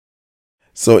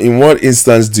So in what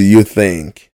instance do you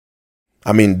think,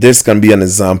 I mean, this can be an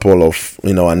example of,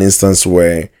 an instance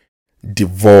where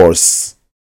divorce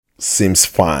seems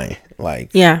fine.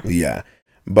 Like, Yeah. yeah.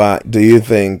 But do you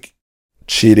think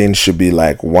cheating should be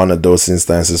like one of those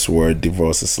instances where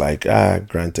divorce is like,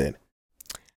 granted?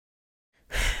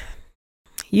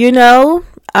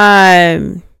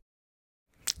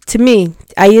 To me,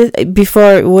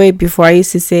 before I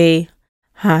used to say,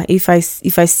 if I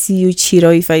see you cheat,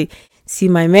 or if I see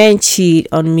my man cheat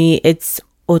on me, it's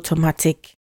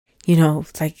automatic.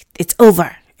 It's like it's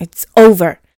over. It's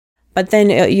over. But then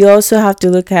you also have to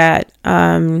look at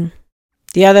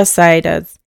the other side,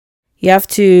 as you have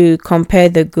to compare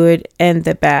the good and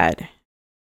the bad.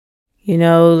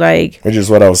 Like, which is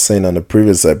what I was saying on the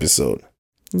previous episode.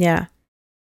 Yeah.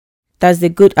 Does the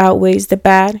good outweighs the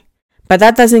bad? But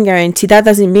that doesn't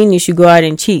mean you should go out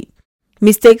and cheat.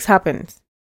 Mistakes happen.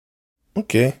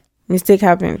 Okay. Mistake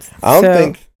happens.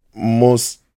 I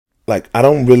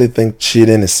don't really think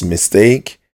cheating is a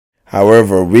mistake.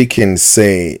 However, we can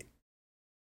say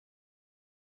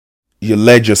you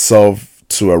led yourself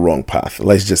to a wrong path.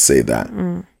 Let's just say that.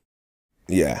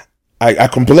 Yeah. I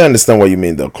completely understand what you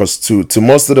mean, though, because to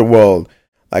most of the world,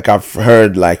 like I've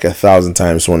heard like 1,000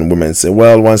 times when women say,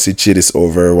 well, once you cheat, it's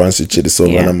over. Once you cheat, it's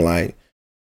over. Yeah. And I'm like,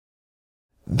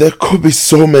 there could be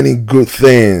so many good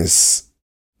things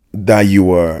that you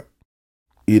were,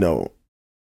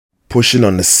 pushing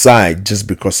on the side just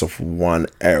because of one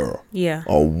error. Yeah.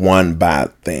 Or one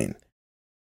bad thing.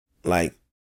 Like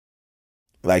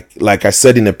I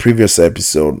said in a previous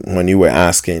episode, when you were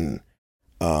asking,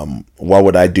 what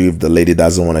would I do if the lady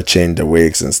doesn't want to change the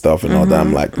wigs and stuff and all that?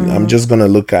 I'm like, I'm just going to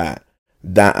look at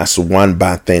that as one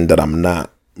bad thing that I'm not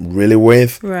really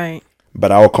with. Right.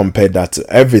 But I'll compare that to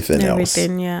everything else.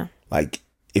 Yeah. Like,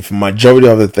 if majority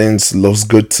of the things looks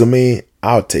good to me,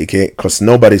 I'll take it, because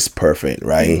nobody's perfect,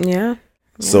 right? Yeah.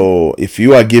 So if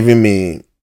you are giving me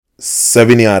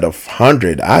 70 out of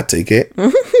 100, I'll take it.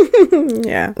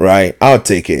 Yeah. Right? I'll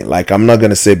take it. Like, I'm not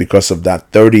going to say because of that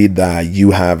 30 that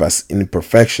you have as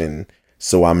imperfection,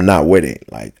 so I'm not with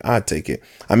it. Like, I'll take it.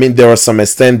 I mean, there are some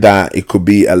extent that it could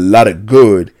be a lot of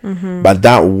good, but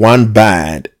that one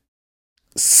bad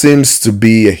seems to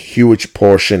be a huge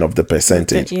portion of the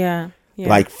percentage. Yeah.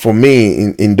 Like, for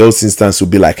me, in those instances, would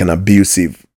be like an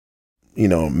abusive,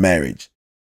 marriage.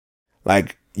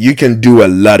 Like, you can do a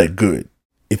lot of good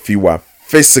if you are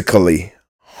physically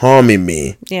harming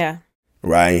me. Yeah.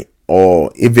 Right?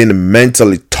 Or even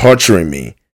mentally torturing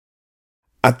me.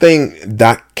 I think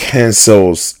that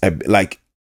cancels a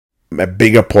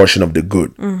bigger portion of the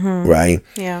good. Right?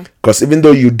 Yeah. Because even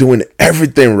though you're doing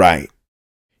everything right,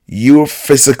 you're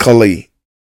physically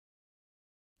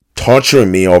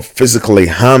torturing me or physically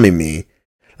harming me.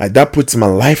 Like, that puts my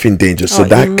life in danger. So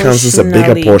that cancels a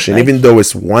bigger portion, even though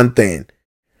it's one thing.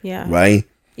 Yeah. Right?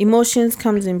 Emotions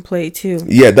comes in play too.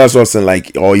 Yeah, that's what I'm saying.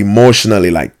 Like, or emotionally,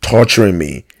 like, torturing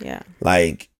me. Yeah.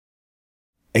 Like,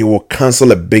 it will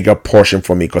cancel a bigger portion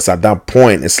for me, because at that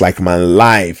point, it's like my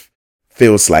life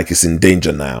feels like it's in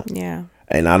danger now. Yeah.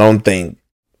 And I don't think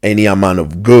any amount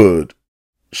of good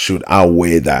should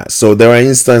outweigh that. So there are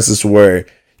instances where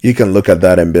you can look at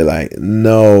that and be like,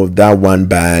 no, that one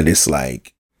bad is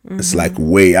like, it's like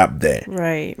way up there.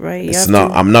 Right. It's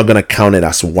not. I'm not gonna count it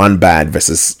as one bad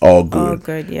versus all good. All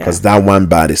good, yeah. Because that one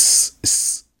bad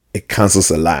is it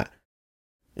cancels a lot.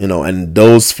 And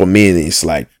those for me is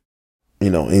like,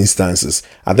 instances.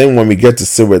 I think when we get to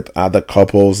sit with other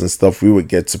couples and stuff, we would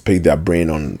get to pick their brain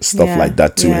on stuff like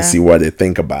that too, and see what they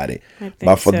think about it.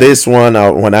 But for this one,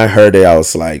 when I heard it, I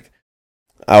was like,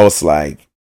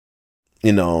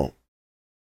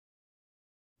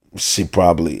 she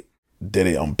probably did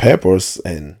it on purpose,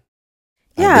 and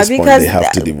at this point they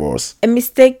have to divorce. A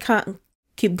mistake can't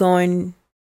keep going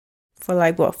for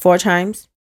like 4 times.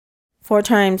 4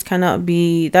 times cannot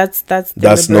be. That's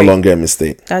no longer a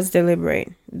mistake. That's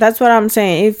deliberate. That's what I'm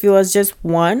saying. If it was just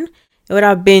 1, it would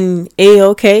have been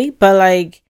okay. But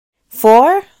like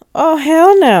 4, oh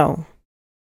hell no.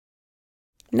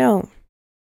 No.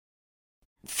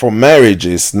 For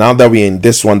marriages, now that we're in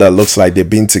this one that looks like they've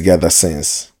been together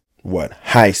since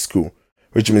high school,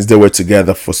 which means they were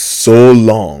together for so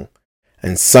long,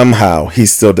 and somehow he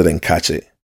still didn't catch it.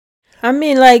 I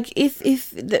mean, like,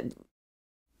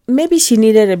 maybe she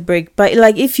needed a break, but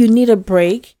like, if you need a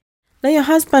break, let your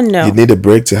husband know. You need a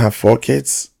break to have 4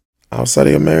 kids outside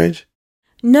of your marriage?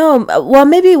 No, well,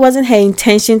 maybe it wasn't her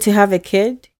intention to have a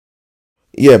kid.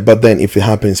 Yeah, but then if it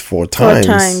happens 4 times.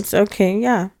 4 times, okay,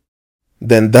 yeah.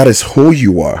 Then that is who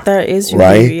you are. That is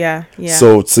right? You, yeah.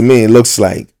 So to me, it looks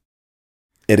like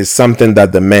it is something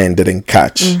that the man didn't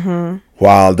catch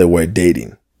while they were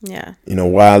dating. Yeah.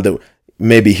 While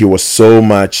maybe he was so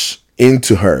much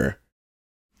into her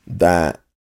that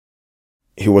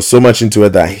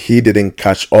he didn't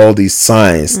catch all these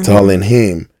signs telling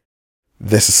him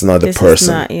this is not the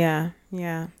person.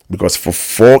 Yeah. Because for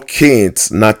 4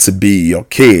 kids not to be your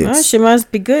kids, well, she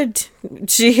must be good.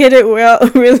 She hit it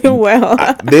really well.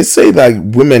 They say that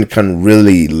women can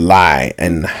really lie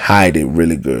and hide it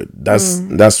really good.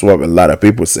 That's what a lot of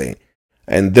people say.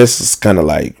 And this is kind of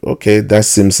like, okay, that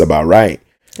seems about right.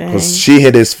 Because she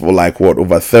hid this for like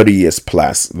over 30 years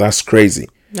plus. That's crazy.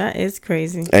 That is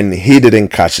crazy. And he didn't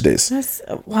catch this.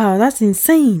 That's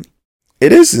insane.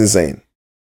 It is insane.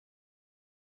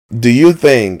 Do you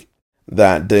think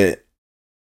that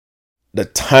the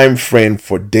time frame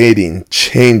for dating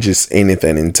changes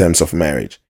anything in terms of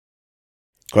marriage?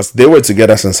 Because they were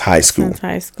together since high school.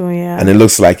 Yeah. And it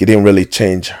looks like it didn't really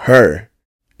change her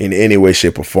in any way,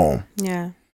 shape, or form.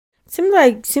 Yeah.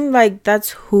 Seemed like that's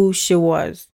who she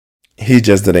was. He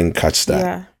just didn't catch that.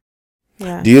 Yeah.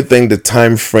 Yeah. Do you think the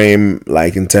time frame,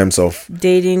 like in terms of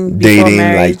dating,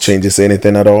 like changes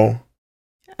anything at all?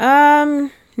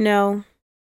 No.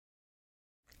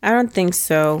 I don't think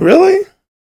so. Really?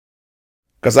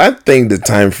 Because I think the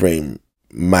time frame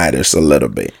matters a little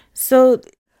bit. So,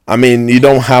 I mean, you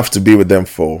don't have to be with them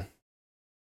for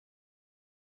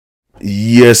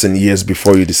years and years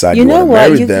before you decide you want to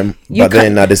marry them. But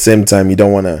then at the same time, you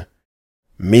don't want to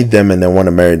meet them and then want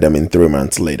to marry them in 3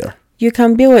 months later. You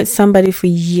can be with somebody for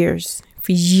years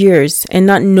and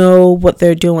not know what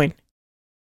they're doing.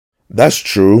 That's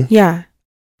true. Yeah.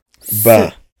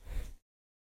 But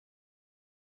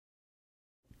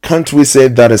can't we say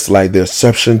that it's like the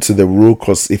exception to the rule?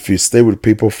 Because if you stay with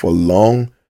people for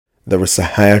long, there is a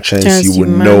higher chance you would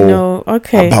know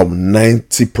about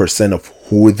 90% of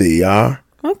who they are.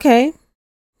 Okay.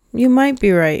 You might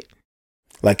be right.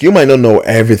 Like, you might not know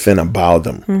everything about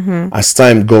them as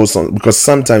time goes on, because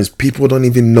sometimes people don't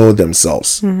even know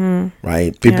themselves,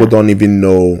 right? People don't even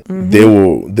know. They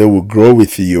will grow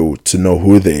with you to know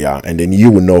who they are, and then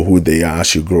you will know who they are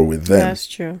as you grow with them. That's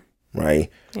true. Right?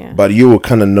 Yeah. But you will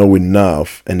kind of know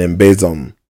enough, and then based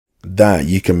on that,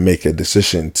 you can make a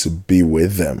decision to be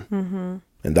with them.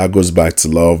 And that goes back to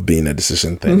love being a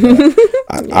decision thing.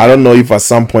 I don't know if at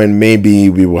some point maybe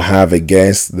we will have a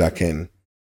guest that can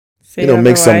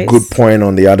make some good point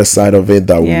on the other side of it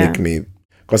that will make me,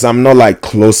 because I'm not like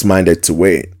close-minded to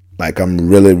it. Like, I'm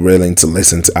really willing to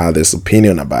listen to others'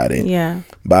 opinion about it. Yeah.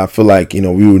 But I feel like, we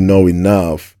will know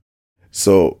enough.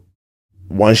 So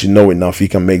once you know enough, you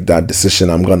can make that decision.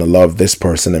 I'm going to love this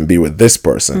person and be with this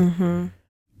person.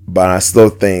 But I still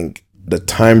think the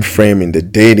time frame in the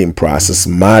dating process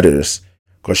matters,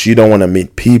 because you don't want to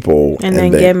meet people and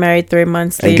then get married 3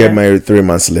 months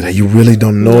later. You really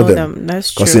don't know them.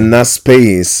 That's true. Because in that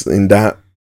space, in that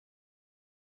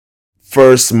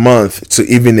first month to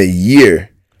even a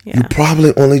year, you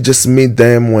probably only just meet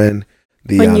them when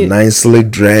they are nicely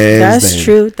dressed.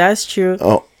 That's true.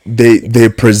 They're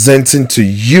presenting to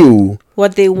you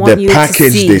what they want you to see. The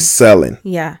package they're selling.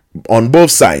 Yeah. On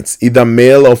both sides, either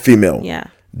male or female. Yeah.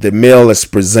 The male is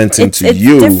presenting to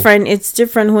you. It's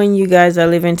different when you guys are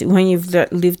when you've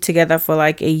lived together for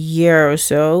like a year or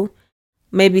so,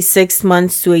 maybe 6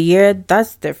 months to a year.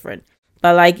 That's different.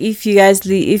 But like if you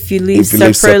live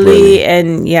separately,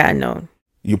 and no,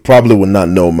 you probably will not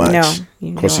know much,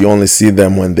 because you only see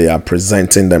them when they are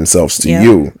presenting themselves to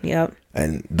you. Yep.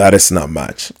 And that is not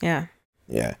much. Yeah.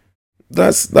 Yeah.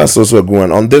 That's also a good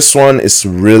one. On this one, it's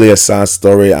really a sad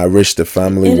story. I wish the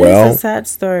family well. It's a sad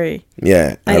story.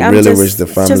 Yeah, I really wish the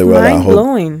family well. Mind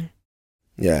blowing.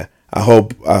 Yeah, I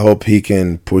hope he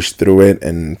can push through it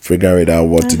and figure it out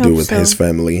what to do with his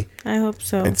family. I hope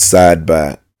so. It's sad,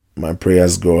 but my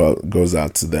prayers goes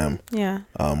out to them. Yeah.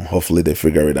 Hopefully they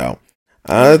figure it out.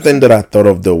 Another thing that I thought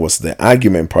of though was the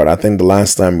argument part. I think the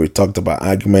last time we talked about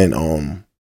argument on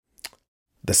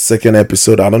the second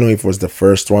episode, I don't know if it was the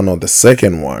first one or the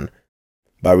second one,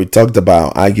 but we talked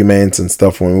about arguments and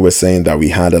stuff when we were saying that we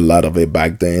had a lot of it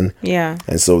back then. Yeah.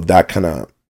 And so that kind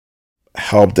of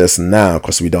helped us now,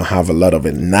 because we don't have a lot of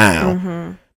it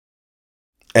now.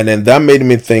 And then that made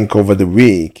me think over the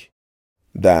week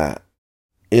that,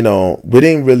 we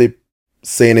didn't really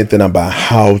say anything about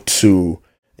how to,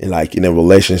 like in a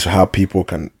relationship, how people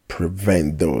can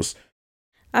prevent those.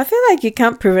 I feel like you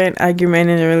can't prevent argument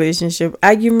in a relationship.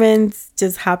 Arguments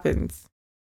just happens.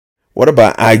 What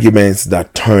about arguments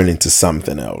that turn into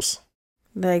something else?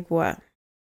 Like what?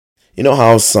 You know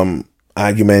how some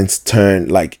arguments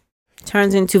turns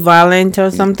into violent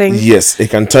or something? Yes,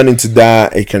 it can turn into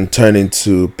that. It can turn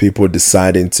into people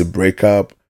deciding to break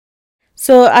up.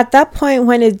 So at that point,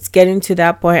 when it's getting to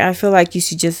that point, I feel like you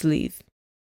should just leave.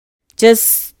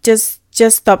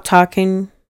 just stop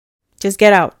talking. Just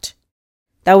get out.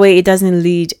 That way it doesn't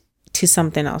lead to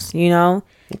something else, you know?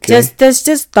 Okay. Just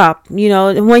stop. You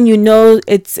know, when you know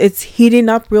it's heating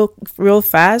up real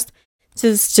fast,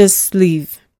 just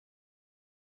leave.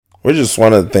 Which is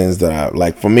one of the things that I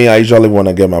like. For me, I usually want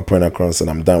to get my point across and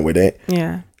I'm done with it.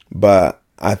 Yeah. But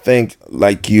I think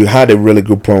like you had a really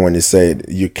good point when you said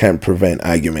you can't prevent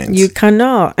arguments. You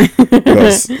cannot.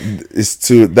 Because it's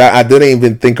too that I didn't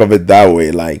even think of it that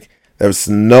way. Like there's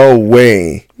no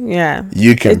way Yeah.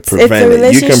 you can It's prevent a it. You can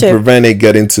relationship. prevent it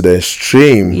getting to the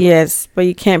extreme. Yes, but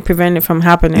you can't prevent it from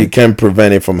happening. You can't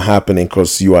prevent it from happening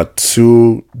because you are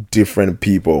two different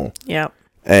people. Yep.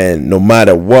 And no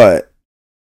matter what,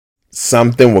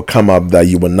 something will come up that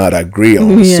you will not agree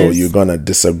on. Yes. So you're gonna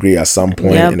disagree at some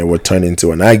point Yep. and it will turn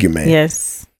into an argument.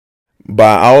 Yes.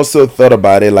 But I also thought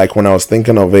about it, like when I was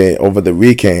thinking of it over the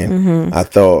weekend, Mm-hmm. I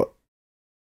thought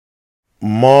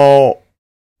more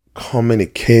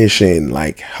communication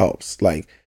like helps. Like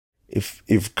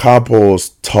if couples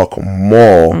talk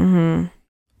more, Mm-hmm.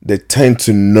 they tend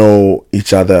to know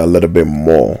each other a little bit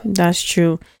more. That's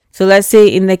true. So let's say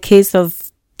in the case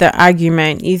of the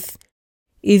argument, if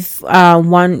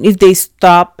they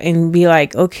stop and be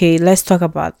like, okay, let's talk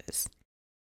about this.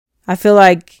 I feel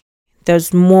like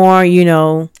there's more, you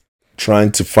know,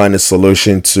 Trying to find a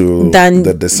solution to than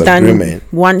the disagreement.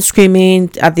 than one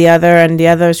screaming at the other and the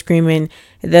other screaming.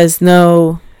 There's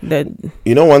no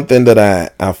You know, one thing that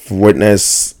I've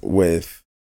witnessed with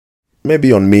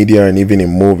maybe on media and even in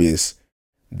movies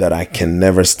that I can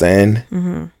never stand,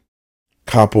 mm-hmm.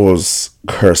 couples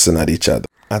cursing at each other.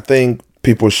 I think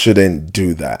people shouldn't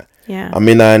do that. Yeah. I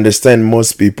mean, I understand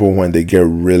most people when they get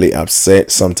really upset,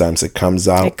 sometimes it comes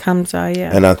out. It comes out,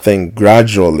 yeah. And I think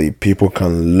gradually people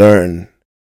can learn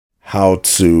how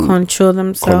to Control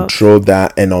themselves. control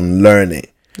that and unlearn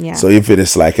it. Yeah. So if it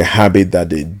is like a habit that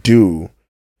they do,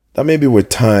 that maybe with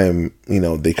time, you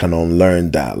know, they can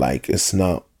unlearn that. Like it's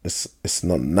not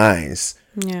nice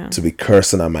Yeah. to be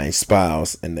cursing at my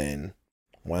spouse, and then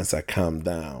once I calm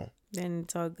down, Then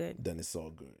it's all good. then it's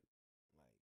all good.